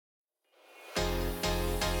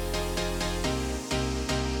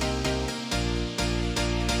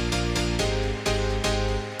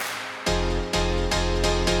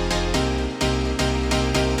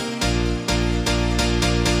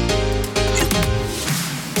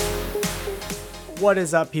What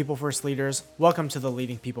is up, People First leaders? Welcome to the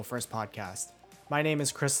Leading People First podcast. My name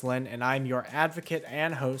is Chris Lynn, and I'm your advocate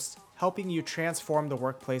and host, helping you transform the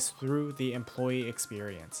workplace through the employee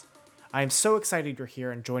experience. I am so excited you're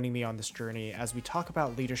here and joining me on this journey as we talk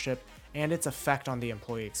about leadership and its effect on the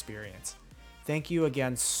employee experience. Thank you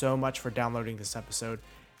again so much for downloading this episode.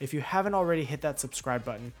 If you haven't already hit that subscribe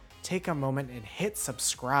button, take a moment and hit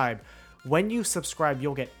subscribe. When you subscribe,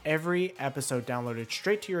 you'll get every episode downloaded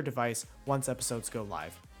straight to your device once episodes go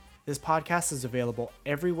live. This podcast is available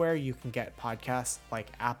everywhere you can get podcasts,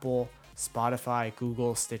 like Apple, Spotify,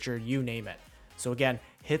 Google, Stitcher, you name it. So again,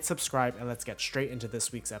 hit subscribe and let's get straight into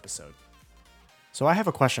this week's episode. So I have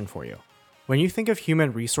a question for you. When you think of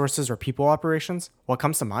human resources or people operations, what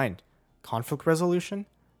comes to mind? Conflict resolution?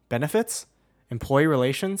 Benefits? Employee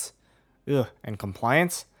relations? And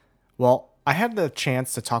compliance? Well, I had the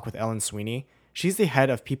chance to talk with Ellen Sweeney. She's the head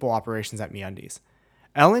of people operations at MeUndies.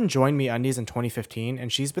 Ellen joined MeUndies in 2015,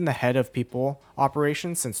 and she's been the head of people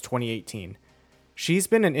operations since 2018. She's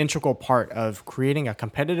been an integral part of creating a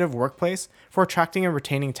competitive workplace for attracting and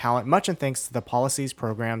retaining talent, much in thanks to the policies,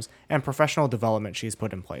 programs, and professional development she's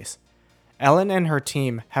put in place. Ellen and her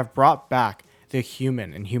team have brought back the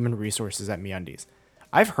human and human resources at MeUndies.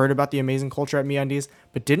 I've heard about the amazing culture at MeUndies,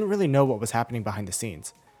 but didn't really know what was happening behind the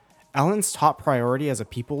scenes. Ellen's top priority as a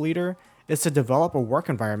people leader is to develop a work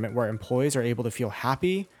environment where employees are able to feel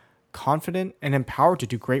happy, confident, and empowered to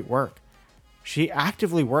do great work. She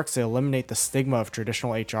actively works to eliminate the stigma of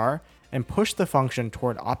traditional HR and push the function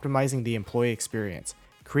toward optimizing the employee experience,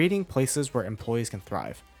 creating places where employees can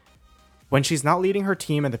thrive. When she's not leading her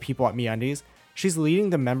team and the people at MeUndies, she's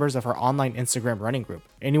leading the members of her online Instagram running group,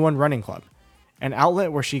 Anyone Running Club, an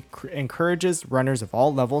outlet where she encourages runners of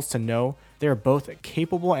all levels to know they are both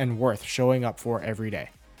capable and worth showing up for every day.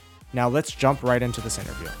 Now let's jump right into this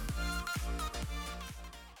interview.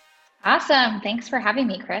 Awesome. Thanks for having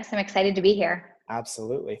me, Chris. I'm excited to be here.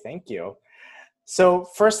 Absolutely. Thank you. So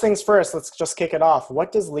first things first, let's just kick it off.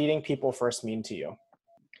 What does leading people first mean to you?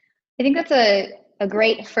 I think that's a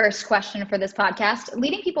great first question for this podcast.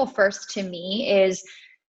 Leading people first to me is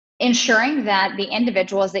ensuring that the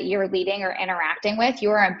individuals that you're leading or interacting with, you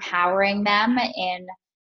are empowering them in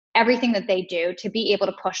everything that they do to be able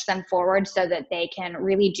to push them forward so that they can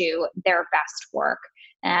really do their best work.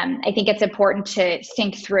 I think it's important to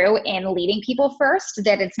think through in leading people first,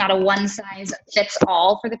 that it's not a one size fits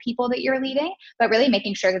all for the people that you're leading, but really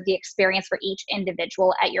making sure that the experience for each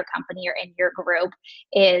individual at your company or in your group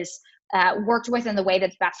is worked with in the way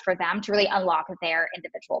that's best for them to really unlock their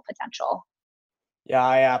individual potential. Yeah,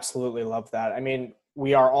 I absolutely love that. I mean,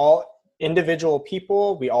 we are all individual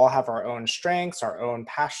people. We all have our own strengths, our own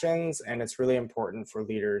passions, and it's really important for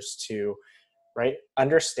leaders to,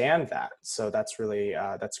 understand that. So that's really,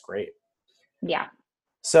 that's great. Yeah.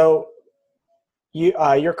 So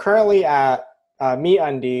you're currently at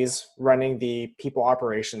MeUndies running the people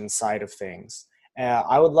operations side of things.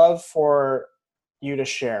 I would love for you to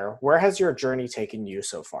share, where has your journey taken you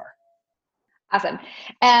so far? Awesome.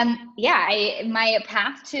 My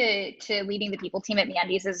path to leading the people team at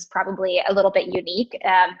MeUndies is probably a little bit unique.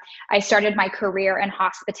 I started my career in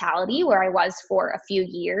hospitality, where I was for a few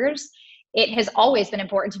years. It has always been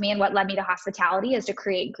important to me, and what led me to hospitality is to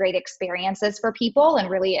create great experiences for people and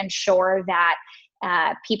really ensure that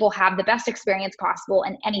people have the best experience possible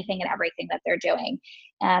in anything and everything that they're doing.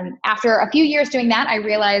 After a few years doing that, I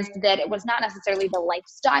realized that it was not necessarily the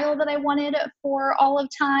lifestyle that I wanted for all of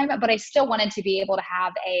time, but I still wanted to be able to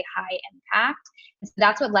have a high impact. And so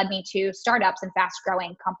that's what led me to startups and fast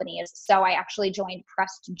growing companies. So I actually joined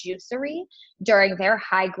Pressed Juicery during their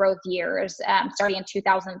high growth years, starting in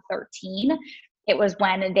 2013. It was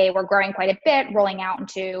when they were growing quite a bit, rolling out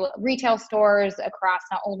into retail stores across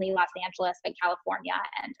not only Los Angeles, but California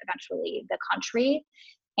and eventually the country.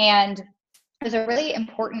 And it was a really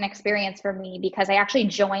important experience for me because I actually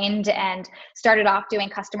joined and started off doing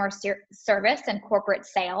customer service and corporate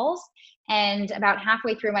sales. And about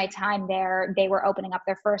halfway through my time there, they were opening up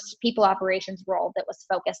their first people operations role that was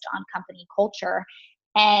focused on company culture.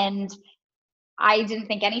 And I didn't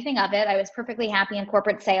think anything of it. I was perfectly happy in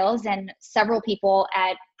corporate sales, and several people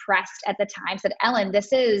at Pressed at the time said, Ellen,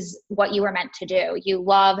 this is what you were meant to do. You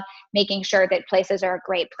love making sure that places are a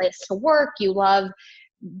great place to work. You love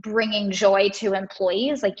bringing joy to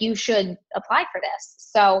employees. Like, you should apply for this.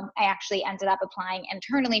 So I actually ended up applying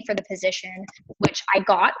internally for the position, which I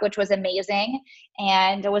got, which was amazing.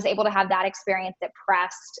 And I was able to have that experience at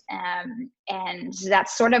Pressed. And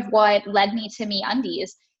that's sort of what led me to MeUndies.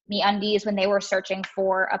 MeUndies, when they were searching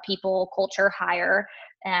for a people culture hire,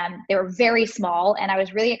 they were very small, and I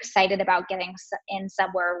was really excited about getting in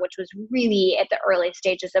somewhere which was really at the early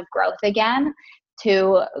stages of growth again.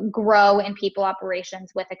 to grow in people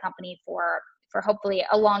operations with a company for hopefully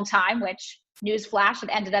a long time, which newsflash, it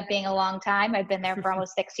ended up being a long time. I've been there for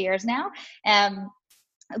almost 6 years now.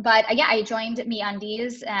 But yeah, I joined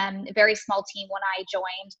MeUndies, a very small team when I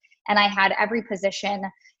joined, and I had every position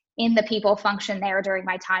in the people function there during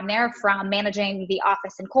my time there, from managing the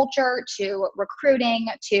office and culture to recruiting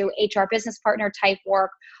to HR business partner type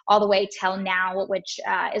work, all the way till now, which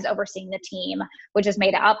is overseeing the team, which is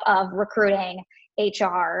made up of recruiting,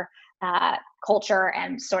 HR, culture,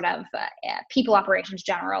 and sort of people operations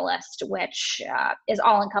generalist, which is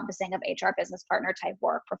all encompassing of HR business partner type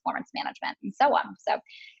work, performance management, and so on. So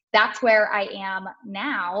that's where I am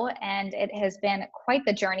now. And it has been quite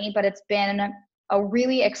the journey, but it's been a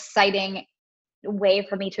really exciting way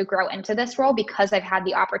for me to grow into this role because I've had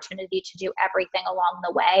the opportunity to do everything along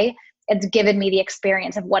the way. It's given me the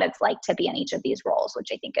experience of what it's like to be in each of these roles, which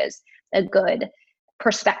I think is a good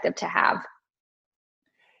perspective to have.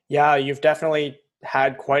 Yeah, you've definitely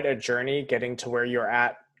had quite a journey getting to where you're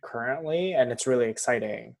at currently, and it's really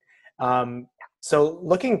exciting. So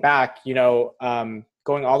looking back,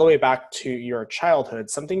 going all the way back to your childhood,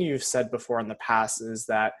 something you've said before in the past is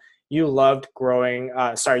that you loved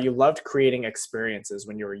you loved creating experiences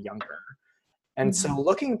when you were younger. And so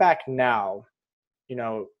looking back now,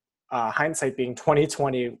 hindsight being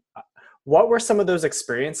 2020, what were some of those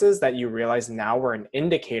experiences that you realize now were an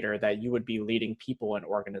indicator that you would be leading people in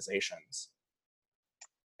organizations?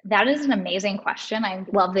 That is an amazing question. I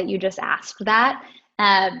love that you just asked that.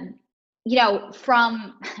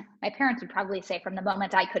 From my parents would probably say from the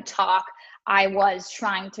moment I could talk, I was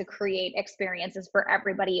trying to create experiences for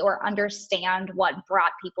everybody or understand what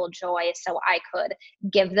brought people joy so I could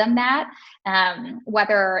give them that.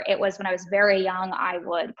 Whether it was when I was very young, I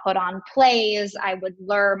would put on plays, I would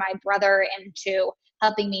lure my brother into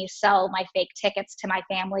helping me sell my fake tickets to my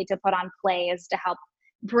family to put on plays to help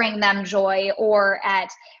bring them joy. Or at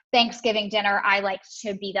Thanksgiving dinner, I like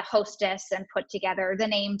to be the hostess and put together the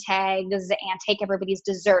name tags and take everybody's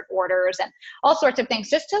dessert orders and all sorts of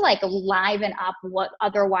things just to like liven up what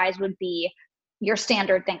otherwise would be your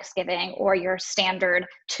standard Thanksgiving or your standard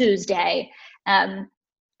Tuesday. It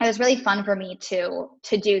was really fun for me to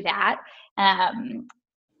do that.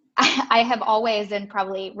 I have always, and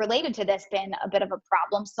probably related to this, been a bit of a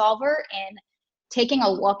problem solver in taking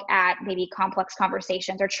a look at maybe complex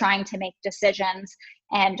conversations or trying to make decisions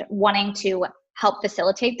and wanting to help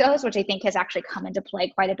facilitate those, which I think has actually come into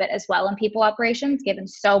play quite a bit as well in people operations, given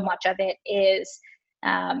so much of it is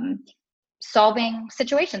solving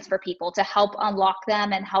situations for people to help unlock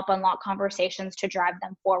them and help unlock conversations to drive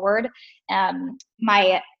them forward.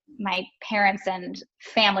 My parents and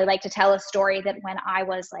family like to tell a story that when I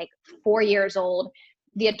was like 4 years old,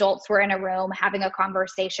 the adults were in a room having a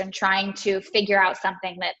conversation, trying to figure out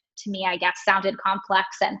something that to me, I guess, sounded complex.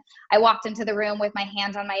 And I walked into the room with my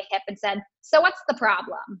hands on my hip and said, "So what's the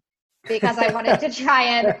problem?" Because I wanted to try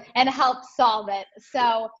and help solve it.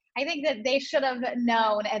 So I think that they should have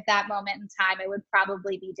known at that moment in time, I would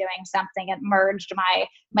probably be doing something that merged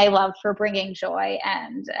my love for bringing joy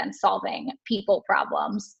and solving people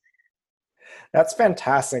problems. That's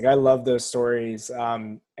fantastic. I love those stories.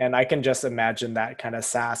 And I can just imagine that kind of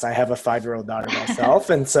sass. I have a 5-year-old daughter myself.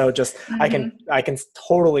 And so just, I can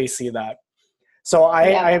totally see that. So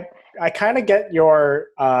I kind of get your,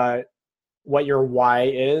 what your why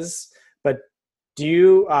is, but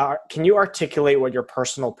can you articulate what your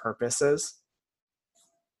personal purpose is?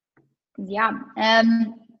 Yeah.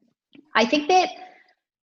 I think that,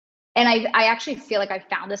 and I actually feel like I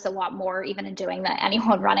found this a lot more even in doing the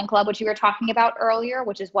Anyone Running Club, which you were talking about earlier,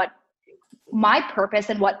 which is what my purpose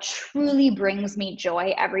and what truly brings me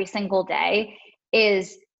joy every single day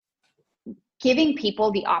is giving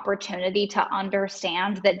people the opportunity to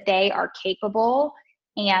understand that they are capable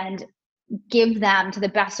and give them, to the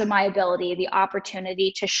best of my ability, the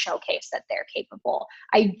opportunity to showcase that they're capable.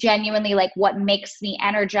 I genuinely like what makes me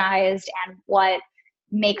energized and what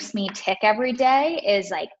makes me tick every day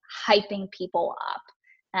is like hyping people up.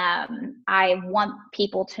 I want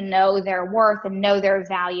people to know their worth and know their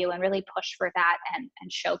value and really push for that and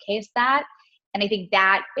showcase that. And I think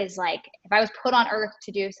that is like, if I was put on earth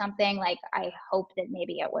to do something, like I hope that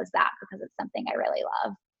maybe it was that because it's something I really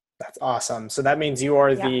love. That's awesome. So that means you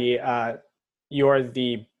are the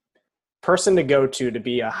person to go to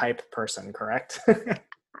be a hype person, correct?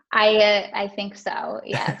 I think so.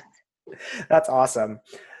 Yes. That's awesome.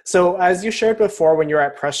 So as you shared before, when you were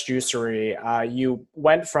at Press Juicery, you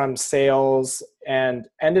went from sales and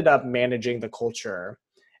ended up managing the culture.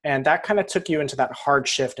 And that kind of took you into that hard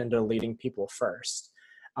shift into leading people first.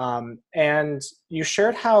 And you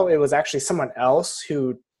shared how it was actually someone else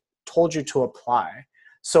who told you to apply.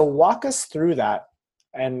 So walk us through that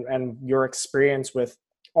and your experience with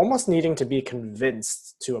almost needing to be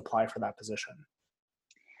convinced to apply for that position.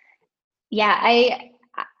 Yeah,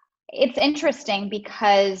 it's interesting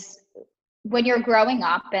because when you're growing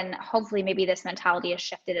up, and hopefully maybe this mentality has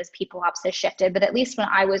shifted as people ops has shifted, but at least when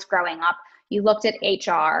I was growing up, you looked at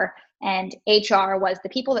HR, and HR was the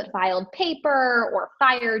people that filed paper or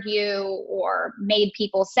fired you or made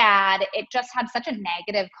people sad. It just had such a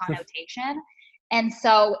negative connotation. And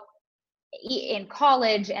so in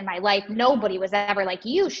college and my life, nobody was ever like,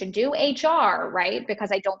 you should do HR, right? Because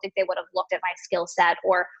I don't think they would have looked at my skill set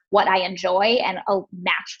or what I enjoy and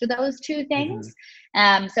matched those two things.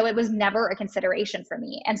 So it was never a consideration for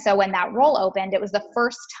me. And so when that role opened, it was the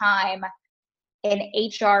first time an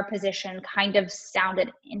HR position kind of sounded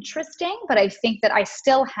interesting, but I think that I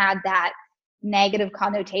still had that negative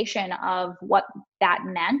connotation of what that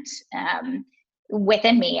meant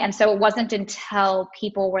within me. And so it wasn't until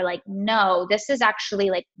people were like, no, this is actually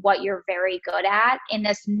like what you're very good at in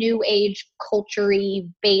this new age culture-y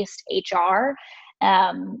based HR.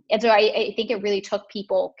 And so I think it really took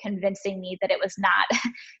people convincing me that it was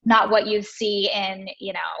not what you see in,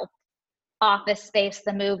 Office Space,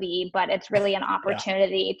 the movie, but it's really an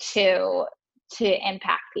opportunity to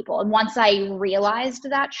impact people. And once I realized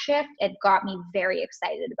that shift, it got me very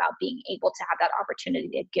excited about being able to have that opportunity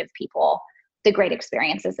to give people the great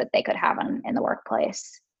experiences that they could have in the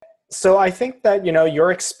workplace. So I think that,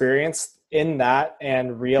 your experience in that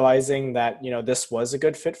and realizing that, this was a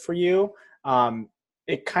good fit for you,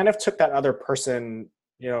 it kind of took that other person,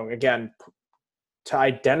 again, to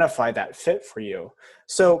identify that fit for you.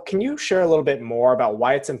 So can you share a little bit more about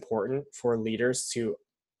why it's important for leaders to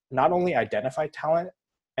not only identify talent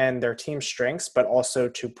and their team's strengths, but also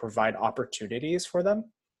to provide opportunities for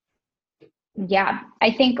them? Yeah,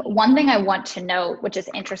 I think one thing I want to note, which is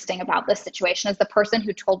interesting about this situation, is the person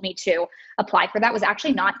who told me to apply for that was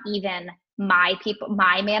actually not even my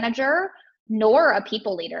manager, nor a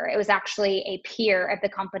people leader. It was actually a peer at the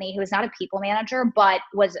company who was not a people manager, but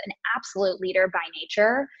was an absolute leader by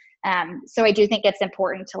nature. So I do think it's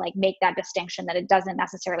important to make that distinction that it doesn't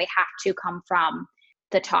necessarily have to come from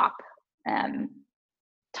the top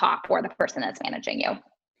or the person that's managing you.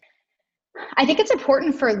 I think it's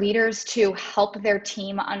important for leaders to help their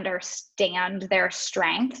team understand their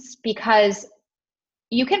strengths, because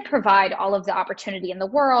you can provide all of the opportunity in the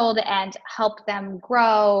world and help them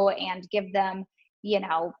grow and give them,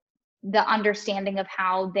 the understanding of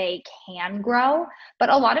how they can grow. But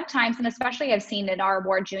a lot of times, and especially I've seen in our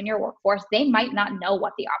more junior workforce, they might not know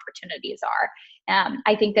what the opportunities are.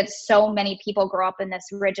 I think that so many people grow up in this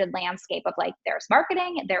rigid landscape of there's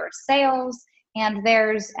marketing, there's sales, and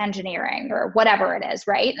there's engineering or whatever it is,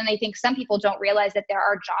 right? And I think some people don't realize that there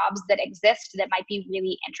are jobs that exist that might be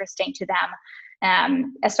really interesting to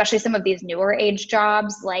them, especially some of these newer age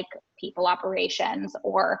jobs like people operations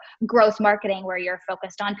or growth marketing, where you're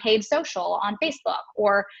focused on paid social on Facebook,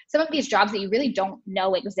 or some of these jobs that you really don't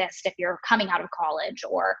know exist if you're coming out of college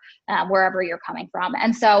or wherever you're coming from.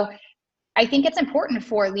 And so I think it's important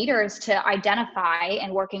for leaders to identify,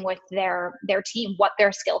 and working with their team, what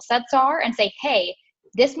their skill sets are, and say, hey,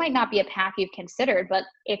 this might not be a path you've considered, but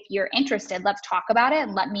if you're interested, let's talk about it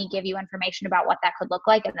and let me give you information about what that could look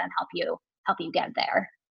like, and then help you get there.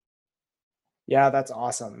 Yeah, that's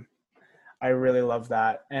awesome. I really love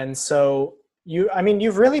that. And so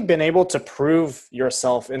you've really been able to prove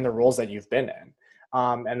yourself in the roles that you've been in.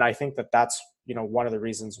 And I think that that's, one of the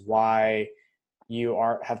reasons why you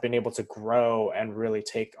have been able to grow and really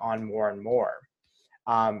take on more and more.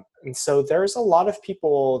 And so there's a lot of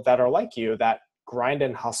people that are like you that grind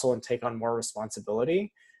and hustle and take on more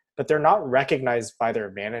responsibility, but they're not recognized by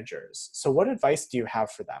their managers. So what advice do you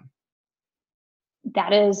have for them?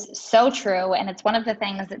 That is so true. And it's one of the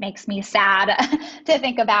things that makes me sad to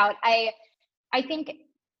think about. I think,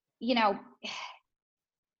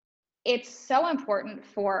 it's so important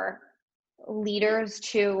for leaders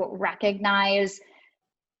to recognize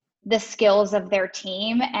the skills of their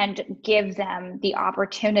team and give them the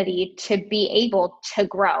opportunity to be able to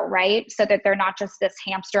grow, right? So that they're not just this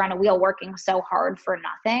hamster on a wheel working so hard for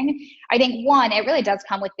nothing. I think one, it really does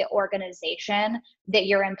come with the organization that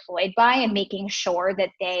you're employed by, and making sure that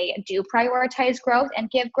they do prioritize growth and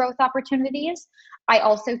give growth opportunities. I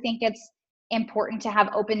also think it's important to have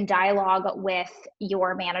open dialogue with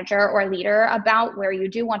your manager or leader about where you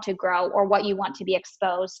do want to grow or what you want to be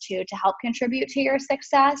exposed to help contribute to your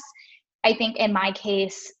success. I think in my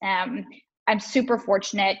case, I'm super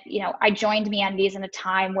fortunate. I joined MeUndies in a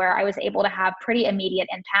time where I was able to have pretty immediate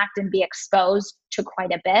impact and be exposed to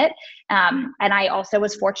quite a bit. And I also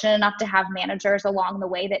was fortunate enough to have managers along the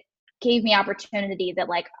way that gave me opportunity that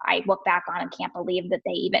like I look back on and can't believe that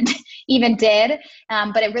they even even did.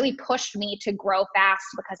 But it really pushed me to grow fast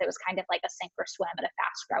because it was kind of like a sink or swim at a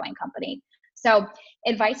fast growing company. So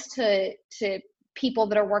advice to people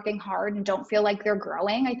that are working hard and don't feel like they're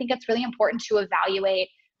growing, I think it's really important to evaluate,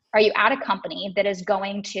 are you at a company that is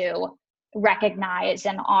going to recognize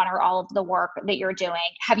and honor all of the work that you're doing?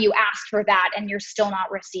 Have you asked for that and you're still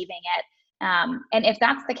not receiving it? And if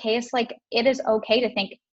that's the case, like it is okay to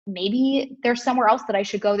think maybe there's somewhere else that I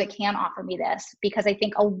should go that can offer me this, because I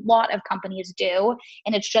think a lot of companies do,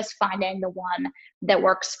 and it's just finding the one that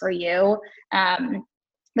works for you.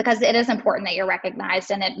 Because it is important that you're recognized,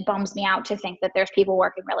 and it bums me out to think that there's people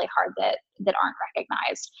working really hard that aren't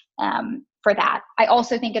recognized for that. I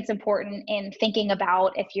also think it's important in thinking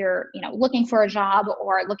about if you're looking for a job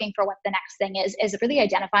or looking for what the next thing is really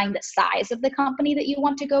identifying the size of the company that you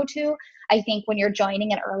want to go to. I think when you're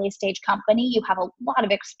joining an early stage company, you have a lot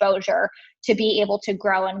of exposure to be able to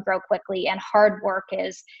grow and grow quickly, and hard work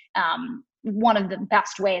is one of the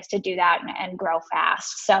best ways to do that and grow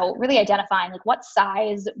fast. So really identifying like what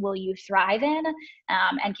size will you thrive in,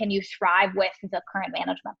 and can you thrive with the current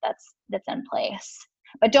management that's in place.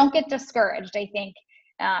 But don't get discouraged. I think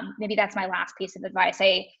maybe that's my last piece of advice.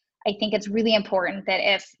 I think it's really important that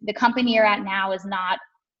if the company you're at now is not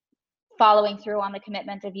following through on the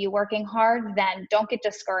commitment of you working hard, then don't get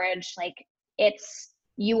discouraged. Like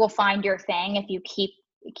you will find your thing if you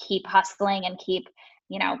keep hustling and keep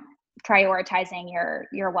prioritizing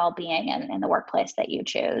your well-being in the workplace that you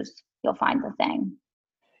choose. You'll find the thing.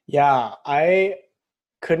 Yeah, I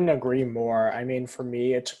couldn't agree more. I mean, for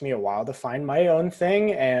me, it took me a while to find my own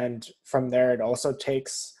thing. And from there, it also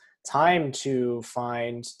takes time to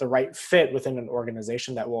find the right fit within an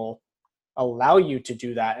organization that will allow you to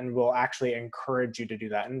do that and will actually encourage you to do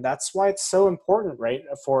that. And that's why it's so important, right?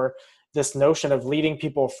 For this notion of leading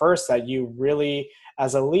people first, that you really,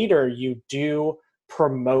 as a leader, you do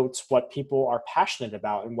promote what people are passionate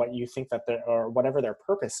about and what you think that or whatever their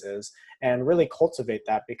purpose is, and really cultivate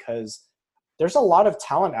that, because there's a lot of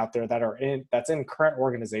talent out there that's in current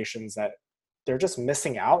organizations that they're just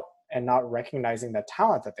missing out and not recognizing the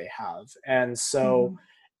talent that they have. And so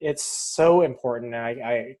it's so important. And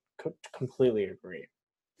I completely agree.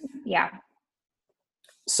 Yeah.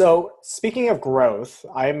 So speaking of growth,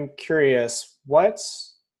 I'm curious, what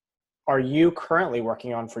are you currently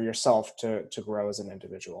working on for yourself to grow as an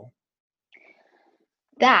individual?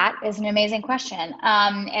 That is an amazing question,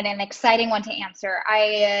 and an exciting one to answer.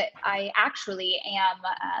 I actually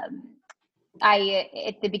am.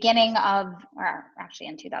 At the beginning of, or actually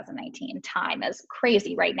in 2019, time is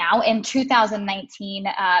crazy right now. In 2019,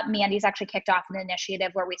 Mandy's actually kicked off an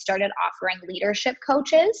initiative where we started offering leadership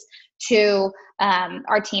coaches to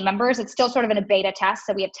our team members. It's still sort of in a beta test.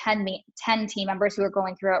 So we have 10 team members who are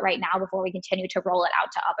going through it right now before we continue to roll it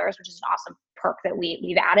out to others, which is an awesome perk that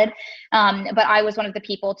we've added. But I was one of the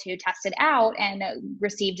people to test it out and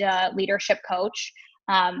received a leadership coach.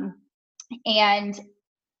 And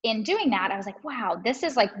in doing that, I was like, wow, this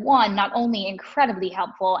is like not only incredibly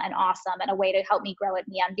helpful and awesome and a way to help me grow at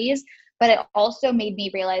MeUndies, but it also made me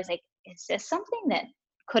realize, like, is this something that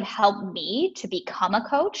could help me to become a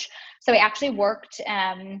coach? So I actually worked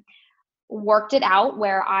it out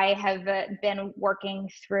where I have been working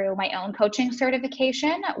through my own coaching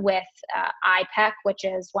certification with IPEC, which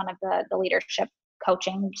is one of the leadership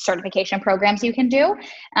coaching certification programs you can do.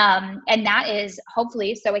 And that is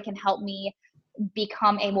hopefully so it can help me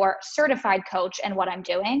become a more certified coach in what I'm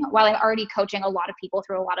doing. While I'm already coaching a lot of people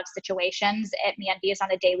through a lot of situations at MeUndies on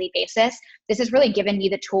a daily basis, this has really given me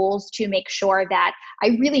the tools to make sure that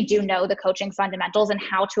I really do know the coaching fundamentals and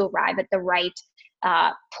how to arrive at the right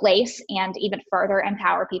place and even further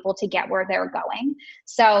empower people to get where they're going.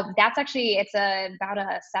 So that's actually, it's about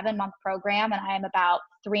a 7-month program, and I am about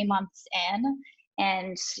 3 months in.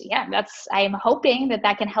 And yeah, I'm hoping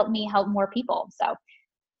that can help me help more people. So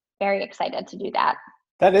very excited to do that.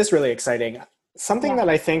 That is really exciting. Something that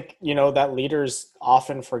I think, that leaders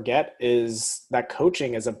often forget is that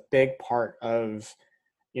coaching is a big part of,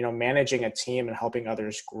 managing a team and helping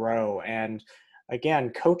others grow. And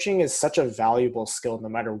again, coaching is such a valuable skill no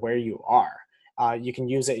matter where you are. You can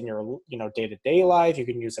use it in your, day-to-day life. You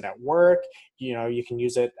can use it at work. You can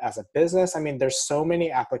use it as a business. I mean, there's so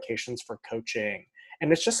many applications for coaching.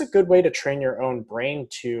 And it's just a good way to train your own brain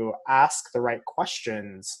to ask the right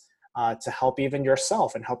questions to help even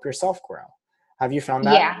yourself and help yourself grow. Have you found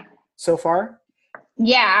that so far?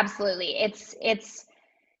 Yeah, absolutely. It's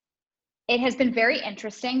it has been very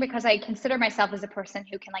interesting because I consider myself as a person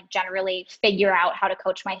who can like generally figure out how to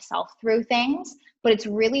coach myself through things, but it's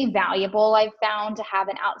really valuable, I've found, to have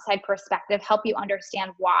an outside perspective help you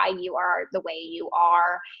understand why you are the way you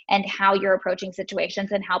are and how you're approaching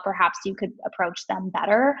situations and how perhaps you could approach them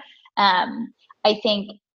better. I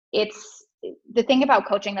think it's the thing about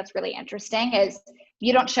coaching that's really interesting is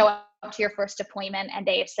you don't show up to your first appointment and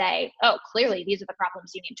they say, oh, clearly these are the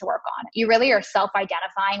problems you need to work on. You really are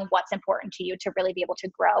self-identifying what's important to you to really be able to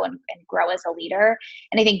grow and grow as a leader.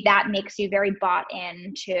 And I think that makes you very bought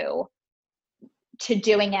into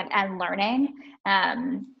doing it and learning.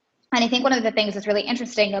 And I think one of the things that's really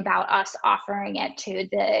interesting about us offering it to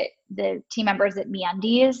the team members at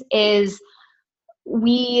MeUndies is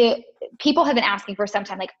people have been asking for some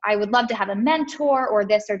time, like, I would love to have a mentor or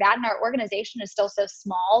this or that. And our organization is still so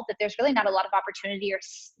small that there's really not a lot of opportunity or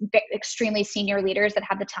extremely senior leaders that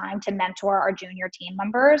have the time to mentor our junior team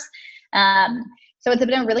members. So it's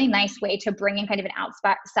been a really nice way to bring in kind of an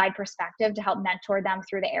outside perspective to help mentor them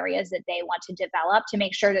through the areas that they want to develop, to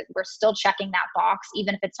make sure that we're still checking that box,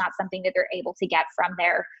 even if it's not something that they're able to get from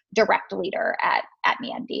their direct leader at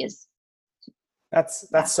MeUndies.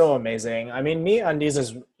 That's so amazing. I mean, MeUndies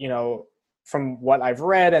is, from what I've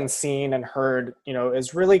read and seen and heard,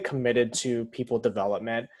 is really committed to people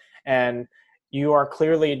development. And you are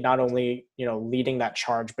clearly not only, leading that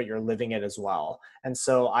charge, but you're living it as well. And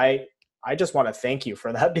so I just want to thank you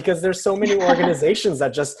for that, because there's so many organizations that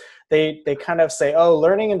just, they kind of say, oh,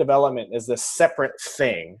 learning and development is this separate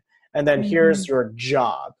thing. And then here's your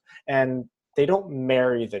job. And they don't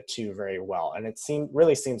marry the two very well. And it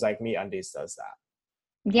really seems like MeUndies does that.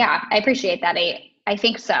 Yeah, I appreciate that. I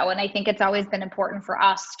think so. And I think it's always been important for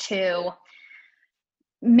us to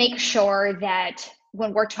make sure that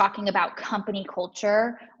when we're talking about company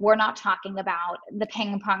culture, we're not talking about the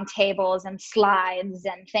ping pong tables and slides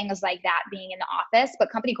and things like that being in the office,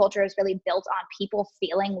 but company culture is really built on people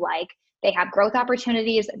feeling like they have growth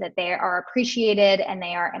opportunities, that they are appreciated, and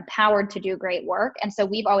they are empowered to do great work. And so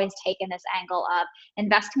we've always taken this angle of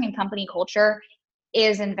investing in company culture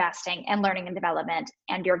is investing in learning and development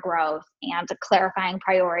and your growth and clarifying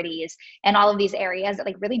priorities and all of these areas that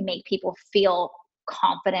like really make people feel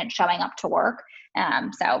confident showing up to work.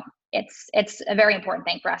 So it's a very important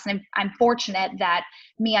thing for us. And I'm fortunate that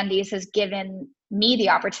MeUndies has given me the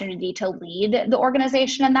opportunity to lead the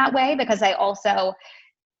organization in that way, because I also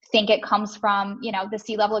think it comes from, the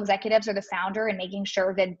C-level executives or the founder, and making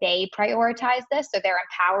sure that they prioritize this. So they're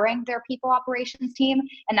empowering their people operations team.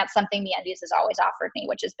 And that's something MeUndies has always offered me,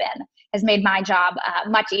 which has made my job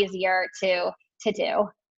much easier to do.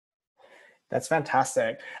 That's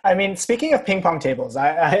fantastic. I mean, speaking of ping pong tables,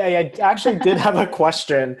 I actually did have a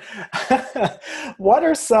question. What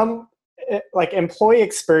are some like employee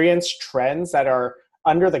experience trends that are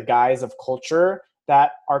under the guise of culture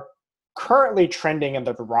that are currently trending in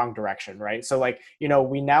the wrong direction, right? So like,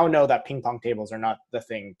 we now know that ping pong tables are not the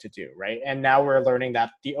thing to do, right? And now we're learning that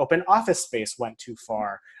the open office space went too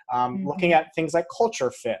far. Looking at things like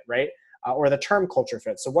culture fit, right? Or the term culture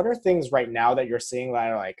fit. So what are things right now that you're seeing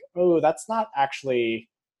that are like, oh, that's not actually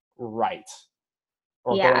right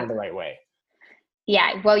or going the right way?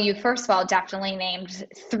 Yeah. Well, you first of all definitely named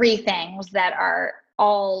three things that are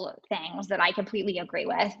all things that I completely agree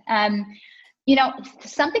with.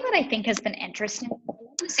 Something that I think has been interesting, I don't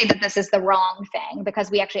want to say that this is the wrong thing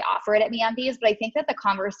because we actually offer it at MeUndies, but I think that the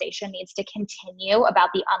conversation needs to continue about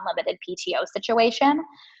the unlimited PTO situation.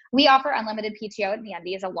 We offer unlimited PTO at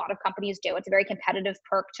MeUndies. A lot of companies do. It's a very competitive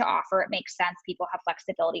perk to offer. It makes sense. People have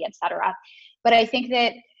flexibility, et cetera. But I think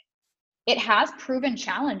that it has proven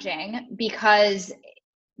challenging because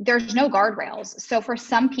there's no guardrails. So for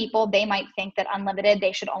some people, they might think that unlimited,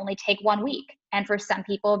 they should only take 1 week. And for some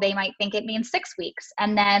people, they might think it means 6 weeks.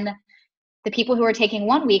 And then the people who are taking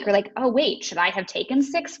 1 week are like, oh, wait, should I have taken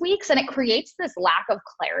 6 weeks? And it creates this lack of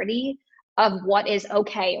clarity of what is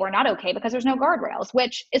okay or not okay because there's no guardrails,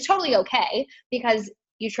 which is totally okay because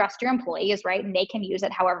you trust your employees, right? And they can use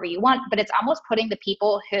it however you want. But it's almost putting the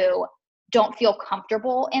people who don't feel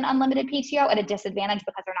comfortable in unlimited PTO at a disadvantage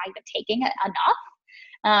because they're not even taking it enough.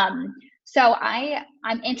 So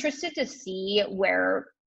I'm interested to see where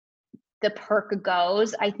the perk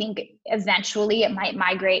goes. I think eventually it might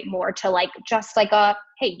migrate more to like, just like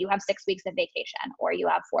hey, you have 6 weeks of vacation or you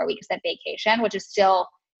have 4 weeks of vacation, which is still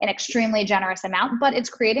an extremely generous amount, but it's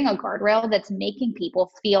creating a guardrail that's making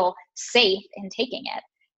people feel safe in taking it.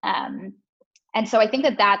 And so I think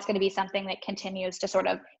that that's going to be something that continues to sort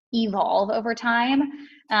of evolve over time.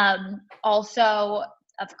 Also,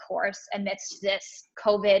 of course, amidst this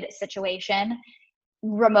COVID situation,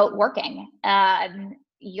 remote working.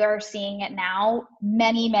 you're seeing it now.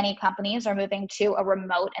 Many companies are moving to a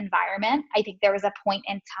remote environment. I think there was a point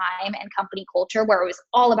in time and company culture where it was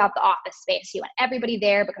all about the office space. You want everybody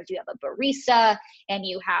there because you have a barista and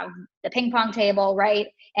you have the ping pong table, right?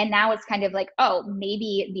 And now it's kind of like, oh,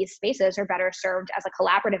 maybe these spaces are better served as a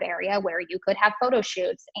collaborative area where you could have photo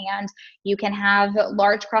shoots and you can have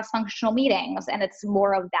large cross-functional meetings, and it's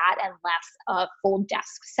more of that and less a full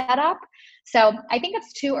desk setup. So I think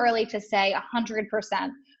it's too early to say 100%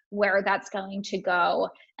 where that's going to go.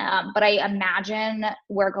 But I imagine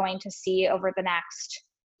we're going to see over the next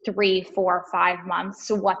 3, 4, 5 months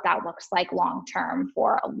what that looks like long term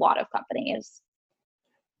for a lot of companies.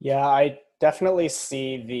 Yeah, I definitely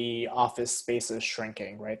see the office spaces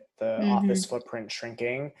shrinking, right? The office footprint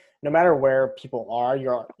shrinking. No matter where people are,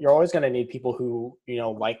 you're always going to need people who,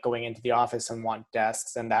 like going into the office and want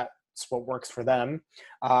desks, and that's what works for them.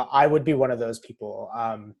 I would be one of those people.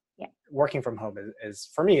 Yeah. Working from home is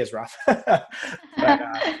for me is rough, but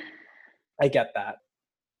I get that.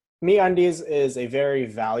 MeUndies is a very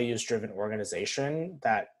values-driven organization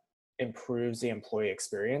that improves the employee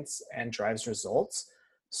experience and drives results.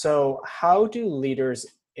 So how do leaders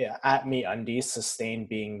at MeUndies sustain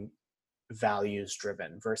being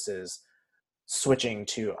values-driven versus switching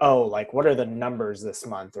to, like, what are the numbers this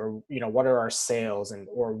month, or what are our sales, and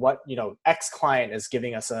or what X client is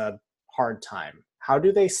giving us a hard time? How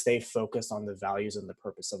do they stay focused on the values and the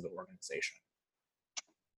purpose of the organization?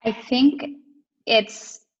 I think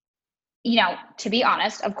it's, to be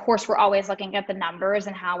honest, of course, we're always looking at the numbers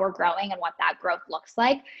and how we're growing and what that growth looks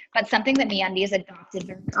like. But something that MeUndies adopted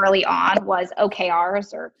very early on was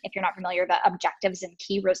OKRs, or if you're not familiar, the objectives and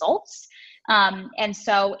key results. And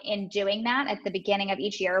so in doing that, at the beginning of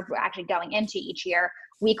each year, actually going into each year,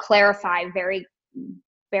 we clarify very,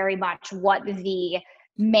 very much what the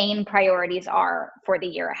main priorities are for the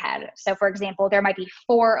year ahead. So for example, there might be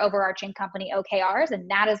 4 overarching company OKRs, and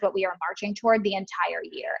that is what we are marching toward the entire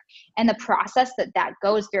year. And the process that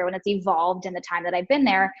goes through, and it's evolved in the time that I've been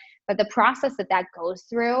there, but the process that goes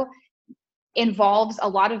through involves a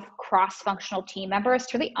lot of cross-functional team members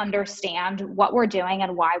to really understand what we're doing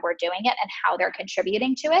and why we're doing it and how they're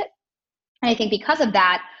contributing to it. And I think because of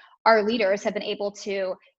that, our leaders have been able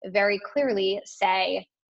to very clearly say,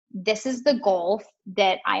 this is the goal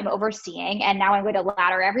that I'm overseeing, and now I'm going to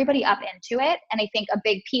ladder everybody up into it. And I think a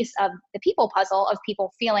big piece of the people puzzle of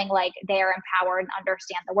people feeling like they're empowered and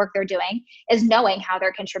understand the work they're doing is knowing how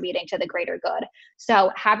they're contributing to the greater good.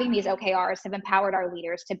 So having these OKRs have empowered our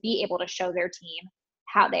leaders to be able to show their team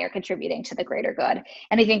how they are contributing to the greater good.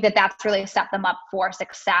 And I think that's really set them up for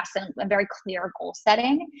success and very clear goal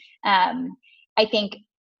setting. I think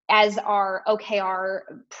as our OKR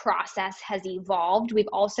process has evolved, we've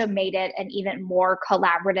also made it an even more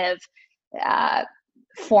collaborative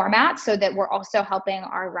format, so that we're also helping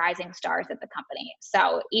our rising stars at the company.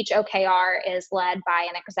 So each OKR is led by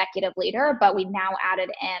an executive leader, but we've now added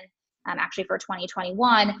in, actually for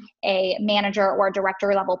 2021, a manager or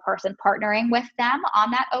director level person partnering with them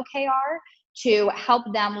on that OKR to help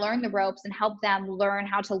them learn the ropes and help them learn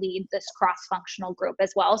how to lead this cross-functional group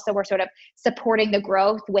as well. So we're sort of supporting the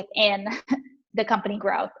growth within the company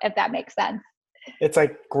growth, if that makes sense. It's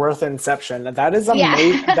like growth inception. That is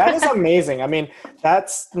amazing. Yeah. That is amazing. I mean,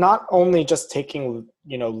 that's not only just taking,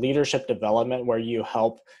 leadership development where you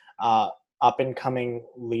help up and coming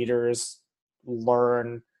leaders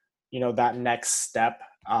learn, that next step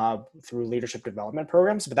through leadership development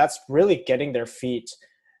programs, but that's really getting their feet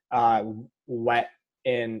wet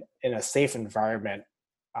in a safe environment.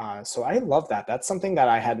 So I love that. That's something that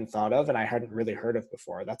I hadn't thought of and I hadn't really heard of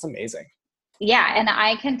before. That's amazing. Yeah, and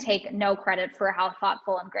I can take no credit for how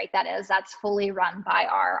thoughtful and great that is. That's fully run by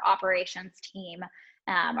our operations team,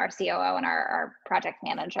 our COO and our project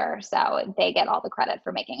manager. So they get all the credit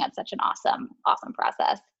for making it such an awesome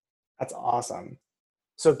process. That's awesome.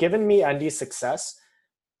 So given MeUndies' success,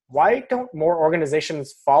 why don't more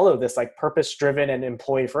organizations follow this like purpose-driven and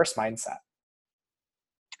employee-first mindset?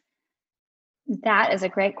 That is a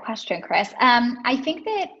great question, Chris. I think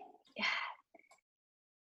that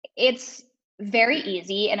it's very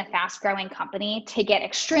easy in a fast-growing company to get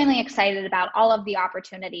extremely excited about all of the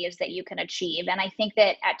opportunities that you can achieve. And I think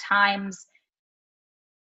that at times,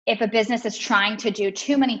 if a business is trying to do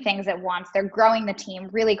too many things at once, they're growing the team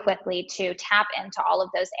really quickly to tap into all of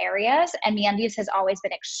those areas. And MeUndies has always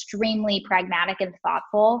been extremely pragmatic and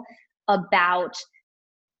thoughtful about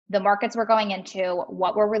the markets we're going into,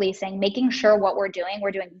 what we're releasing, making sure what we're doing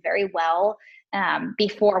very well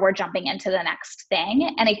before we're jumping into the next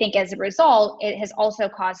thing. And I think as a result, it has also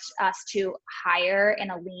caused us to hire in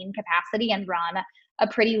a lean capacity and run a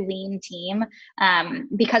pretty lean team,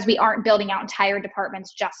 because we aren't building out entire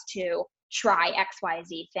departments just to try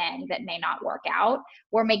XYZ thing that may not work out.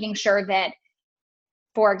 We're making sure that,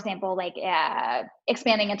 for example, like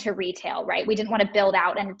expanding into retail, right? We didn't want to build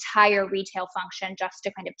out an entire retail function just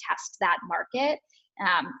to kind of test that market.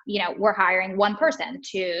 We're hiring one person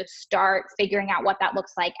to start figuring out what that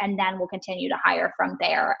looks like, and then we'll continue to hire from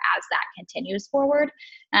there as that continues forward.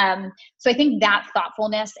 So I think that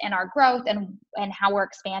thoughtfulness in our growth and how we're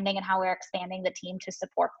expanding the team to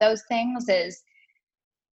support those things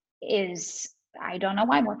is I don't know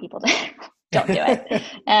why more people don't do it.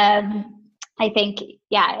 I think,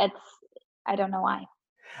 I don't know why.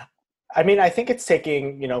 I mean, I think it's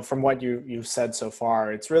taking, from what you've said so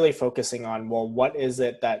far, it's really focusing on, well, what is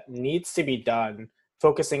it that needs to be done,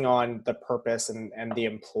 focusing on the purpose and the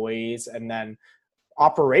employees, and then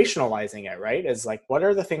operationalizing it, right? Is like, what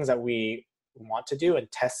are the things that we want to do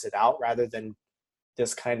and test it out, rather than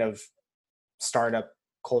this kind of startup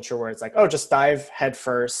culture where it's like, oh, just dive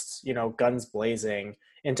headfirst, guns blazing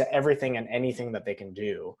into everything and anything that they can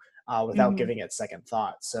do. Without giving it second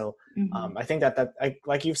thought. So I think that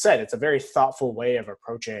like you've said, it's a very thoughtful way of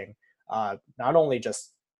approaching not only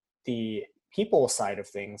just the people side of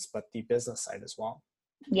things, but the business side as well.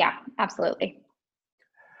 Yeah, absolutely.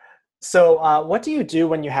 So what do you do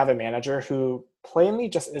when you have a manager who plainly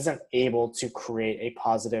just isn't able to create a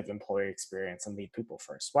positive employee experience and lead people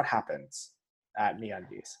first? What happens at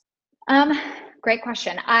MeUndies? Great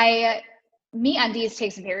question. MeUndies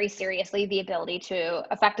takes very seriously the ability to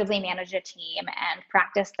effectively manage a team and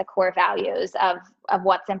practice the core values of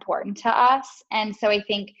what's important to us. And so I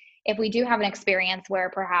think if we do have an experience where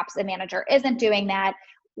perhaps a manager isn't doing that,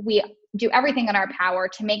 we do everything in our power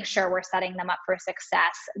to make sure we're setting them up for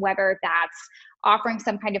success, whether that's offering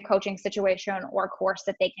some kind of coaching situation or course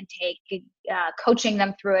that they can take, coaching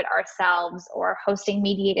them through it ourselves, or hosting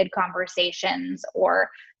mediated conversations, or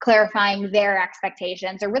clarifying their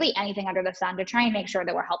expectations, or really anything under the sun to try and make sure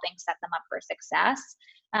that we're helping set them up for success.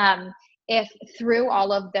 If through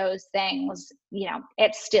all of those things,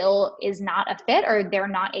 it still is not a fit, or they're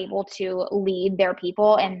not able to lead their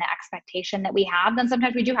people in the expectation that we have, then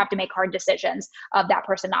sometimes we do have to make hard decisions of that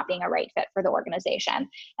person not being a right fit for the organization.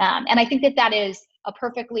 And I think that is a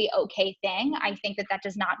perfectly okay thing. I think that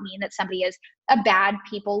does not mean that somebody is a bad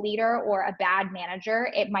people leader or a bad manager.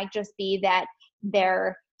 It might just be that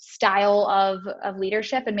their style of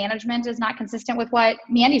leadership and management is not consistent with what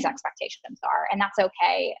MeUndies' expectations are, and that's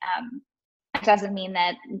okay. It doesn't mean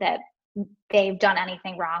that they've done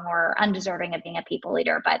anything wrong or undeserving of being a people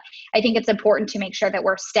leader. But I think it's important to make sure that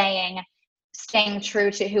we're staying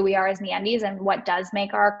true to who we are as MeUndies and what does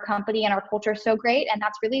make our company and our culture so great. And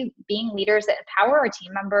that's really being leaders that empower our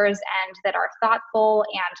team members and that are thoughtful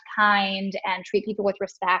and kind and treat people with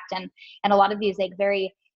respect, and a lot of these like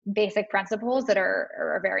very basic principles that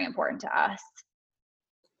are very important to us.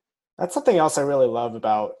 That's something else I really love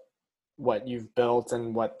about what you've built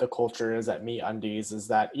and what the culture is at MeUndies, is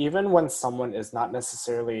that even when someone is not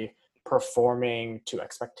necessarily performing to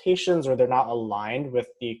expectations, or they're not aligned with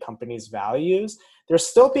the company's values, they're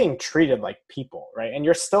still being treated like people, right? And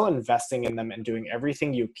you're still investing in them and doing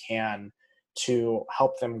everything you can to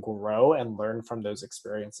help them grow and learn from those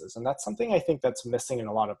experiences. And that's something I think that's missing in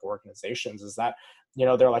a lot of organizations, is that,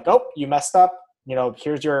 they're like, oh, you messed up,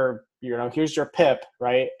 here's your PIP,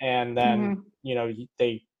 right? And then,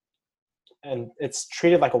 and it's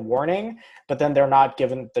treated like a warning, but then they're not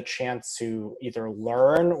given the chance to either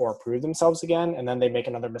learn or prove themselves again. And then they make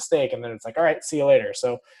another mistake, and then it's like, all right, see you later.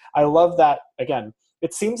 So I love that. Again,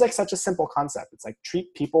 it seems like such a simple concept. It's like,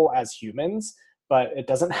 treat people as humans, but it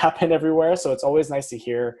doesn't happen everywhere. So it's always nice to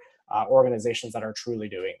hear organizations that are truly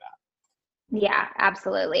doing that. Yeah,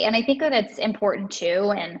 absolutely. And I think that it's important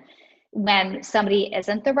too. And when somebody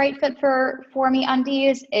isn't the right fit for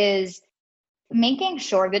MeUndies, is making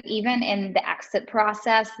sure that even in the exit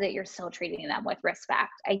process that you're still treating them with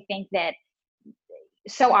respect. I think that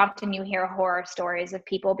so often you hear horror stories of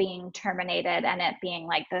people being terminated and it being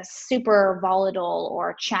like this super volatile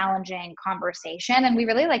or challenging conversation. And we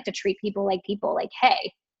really like to treat people, like,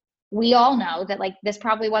 hey, we all know that like this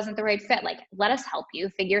probably wasn't the right fit. Like, let us help you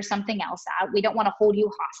figure something else out. We don't want to hold you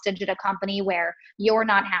hostage at a company where you're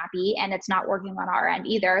not happy and it's not working on our end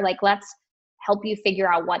either. Like, let's help you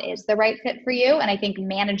figure out what is the right fit for you. And I think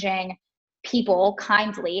managing people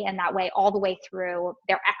kindly in that way all the way through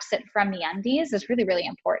their exit from MeUndies is really, really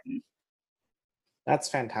important. That's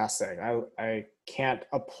fantastic. I can't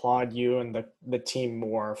applaud you and the team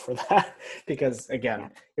more for that, because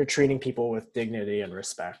again, you're treating people with dignity and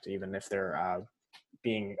respect, even if they're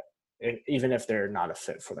even if they're not a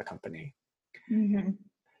fit for the company. Mm-hmm.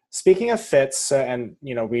 Speaking of fits, and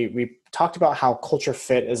we talked about how culture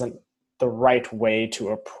fit isn't the right way to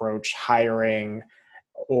approach hiring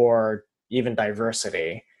or even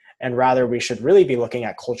diversity, and rather we should really be looking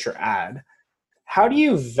at culture add. How do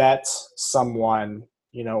you vet someone,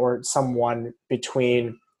 or someone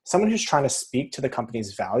between someone who's trying to speak to the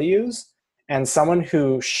company's values and someone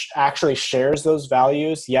who actually shares those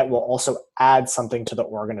values, yet will also add something to the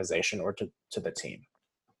organization or to the team?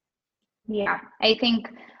 Yeah, I think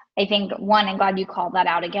one, I'm glad you called that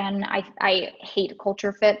out again. I hate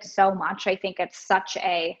culture fit so much. I think it's such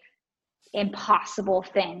a impossible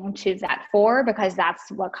thing to vet for, because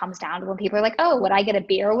that's what comes down to when people are like, oh, would I get a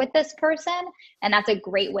beer with this person? And that's a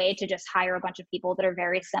great way to just hire a bunch of people that are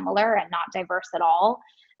very similar and not diverse at all.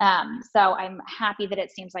 So I'm happy that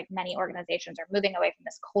it seems like many organizations are moving away from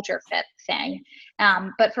this culture fit thing.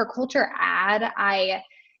 But for culture add,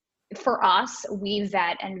 for us, we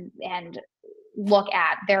vet and look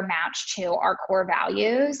at their match to our core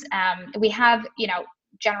values. We have,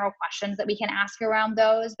 general questions that we can ask around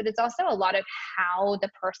those, but it's also a lot of how the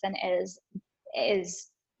person is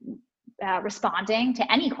responding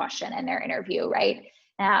to any question in their interview, right?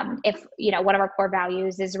 If one of our core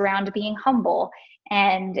values is around being humble,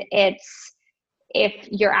 and if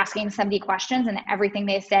you're asking somebody questions and everything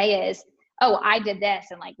they say is, oh, I did this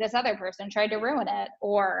and like this other person tried to ruin it,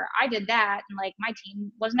 or I did that and like my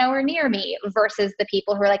team was nowhere near me, versus the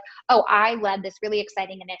people who are like, oh, I led this really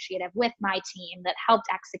exciting initiative with my team that helped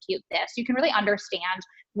execute this. You can really understand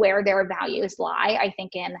where their values lie, I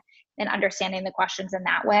think, in understanding the questions in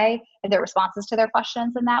that way, and their responses to their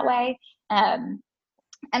questions in that way.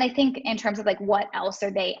 And I think in terms of like what else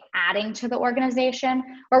are they adding to the organization,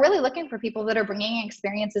 we're really looking for people that are bringing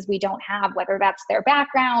experiences we don't have, whether that's their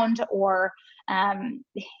background or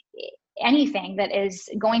anything that is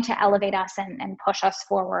going to elevate us and push us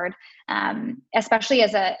forward, especially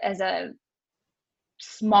as a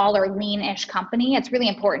smaller, lean-ish company. It's really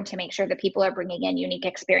important to make sure that people are bringing in unique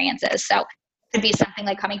experiences. So it could be something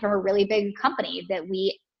like coming from a really big company that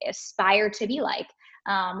we aspire to be like,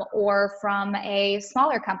 or from a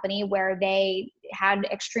smaller company where they had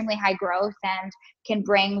extremely high growth and can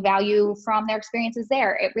bring value from their experiences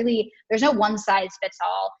there. There's no one size fits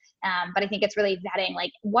all, but I think it's really vetting,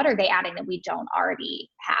 like, what are they adding that we don't already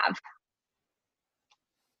have?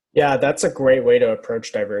 Yeah, that's a great way to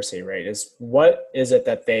approach diversity, right? Is what is it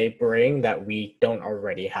that they bring that we don't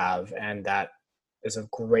already have? And that is a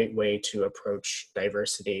great way to approach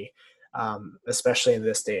diversity, especially in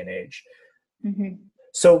this day and age. Mm-hmm.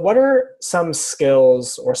 So, what are some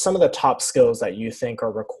skills or some of the top skills that you think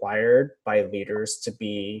are required by leaders to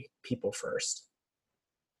be people first?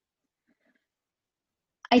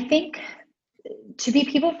 I think to be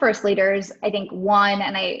people first leaders, I think one,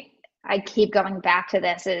 and I keep going back to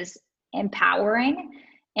this, is empowering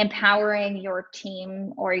your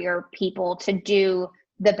team or your people to do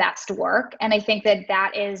the best work. And I think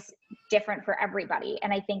that is different for everybody.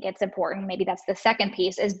 And I think it's important, maybe that's the second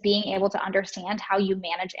piece, is being able to understand how you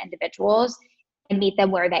manage individuals and meet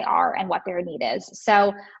them where they are and what their need is.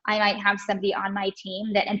 So I might have somebody on my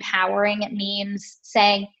team that empowering means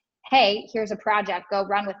saying, hey, here's a project, go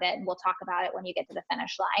run with it, and we'll talk about it when you get to the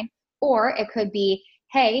finish line. Or it could be,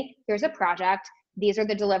 hey, here's a project, these are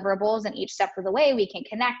the deliverables, and each step of the way we can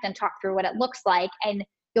connect and talk through what it looks like, and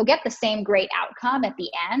you'll get the same great outcome at the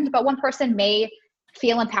end. But one person may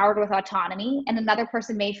feel empowered with autonomy, and another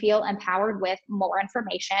person may feel empowered with more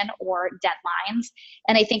information or deadlines.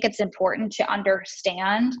 And I think it's important to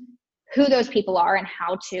understand who those people are and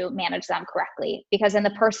how to manage them correctly. Because in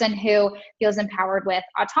the person who feels empowered with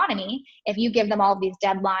autonomy, if you give them all of these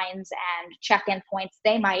deadlines and check-in points,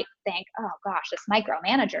 they might think, oh gosh, this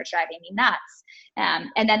micromanager is driving me nuts.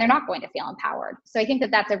 And then they're not going to feel empowered. So I think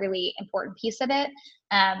that's a really important piece of it.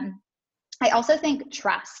 I also think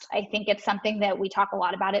trust. I think it's something that we talk a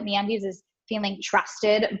lot about at MeUndies, is feeling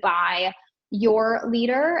trusted by your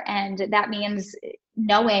leader. And that means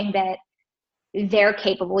knowing that they're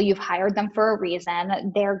capable, you've hired them for a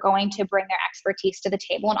reason, they're going to bring their expertise to the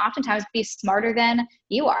table and oftentimes be smarter than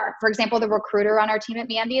you are. For example, the recruiter on our team at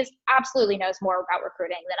MeUndies absolutely knows more about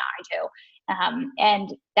recruiting than I do.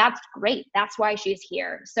 And that's great. That's why she's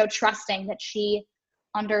here. So trusting that she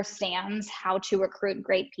understands how to recruit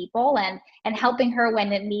great people and helping her when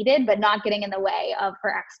needed, but not getting in the way of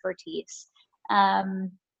her expertise.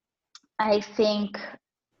 I think,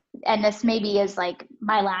 and this maybe is like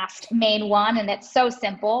my last main one, and it's so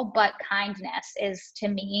simple, but kindness is, to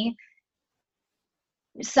me,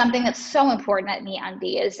 something that's so important at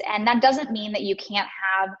MeUndies. And that doesn't mean that you can't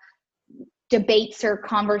have debates or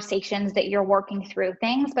conversations that you're working through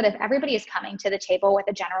things, but if everybody is coming to the table with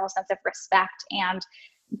a general sense of respect and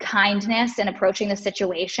kindness in approaching the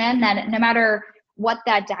situation, then no matter what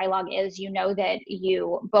that dialogue is, you know that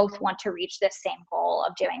you both want to reach this same goal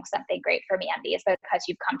of doing something great for MeUndies because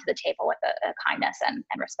you've come to the table with a kindness and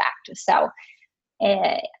respect. So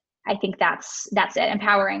I think that's it.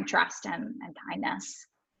 Empowering trust and kindness.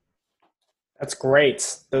 That's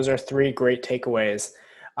great. Those are 3 great takeaways.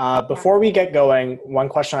 Before we get going, one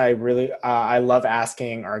question I love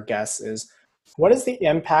asking our guests is, what is the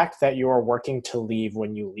impact that you are working to leave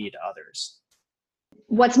when you lead others?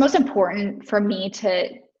 What's most important for me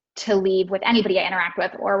to leave with anybody I interact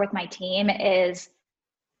with or with my team is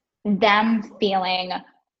them feeling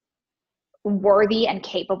worthy and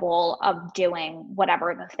capable of doing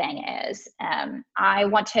whatever the thing is. I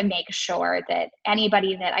want to make sure that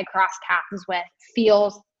anybody that I cross paths with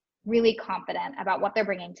feels really confident about what they're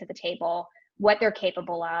bringing to the table, what they're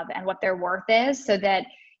capable of, and what their worth is, so that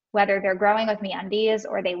whether they're growing with MeUndies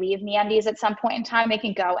or they leave MeUndies at some point in time, they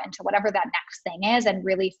can go into whatever that next thing is and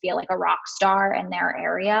really feel like a rock star in their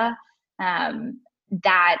area.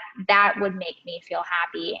 That would make me feel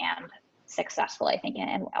happy and successful, I think,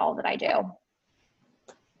 in all that I do.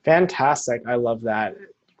 Fantastic. I love that.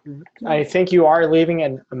 I think you are leaving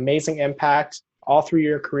an amazing impact all through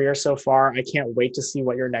your career so far. I can't wait to see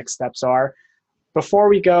what your next steps are. Before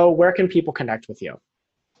we go, where can people connect with you?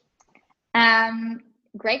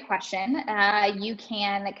 Great question. You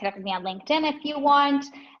can connect with me on LinkedIn if you want.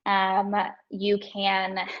 You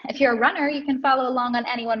can, if you're a runner, you can follow along on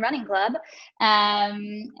Anyone Running Club.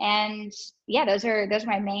 And yeah, those are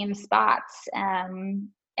my main spots.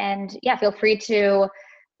 And yeah, feel free to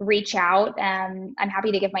reach out. I'm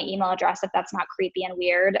happy to give my email address if that's not creepy and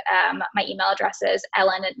weird. My email address is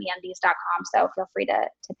ellen@meundies.com. So feel free to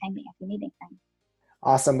ping me if you need anything.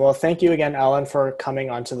 Awesome. Well, thank you again, Ellen, for coming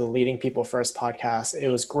onto the Leading People First podcast. It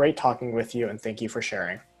was great talking with you, and thank you for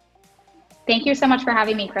sharing. Thank you so much for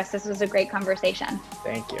having me, Chris. This was a great conversation.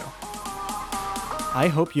 Thank you. I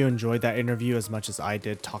hope you enjoyed that interview as much as I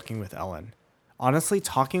did talking with Ellen. Honestly,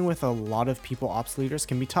 talking with a lot of people ops leaders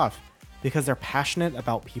can be tough because they're passionate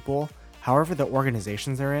about people. However, the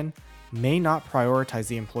organizations they're in may not prioritize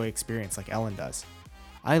the employee experience like Ellen does.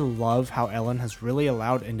 I love how Ellen has really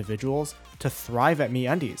allowed individuals to thrive at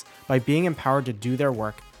MeUndies by being empowered to do their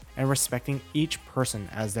work and respecting each person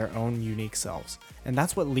as their own unique selves. And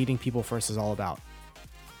that's what leading people first is all about.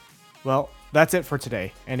 Well, that's it for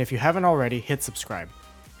today. And if you haven't already, hit subscribe.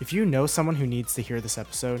 If you know someone who needs to hear this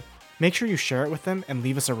episode, make sure you share it with them and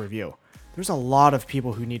leave us a review. There's a lot of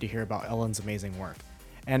people who need to hear about Ellen's amazing work.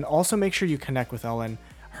 And also make sure you connect with Ellen.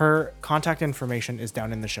 Her contact information is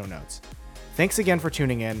down in the show notes. Thanks again for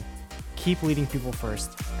tuning in. Keep leading people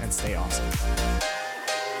first and stay awesome.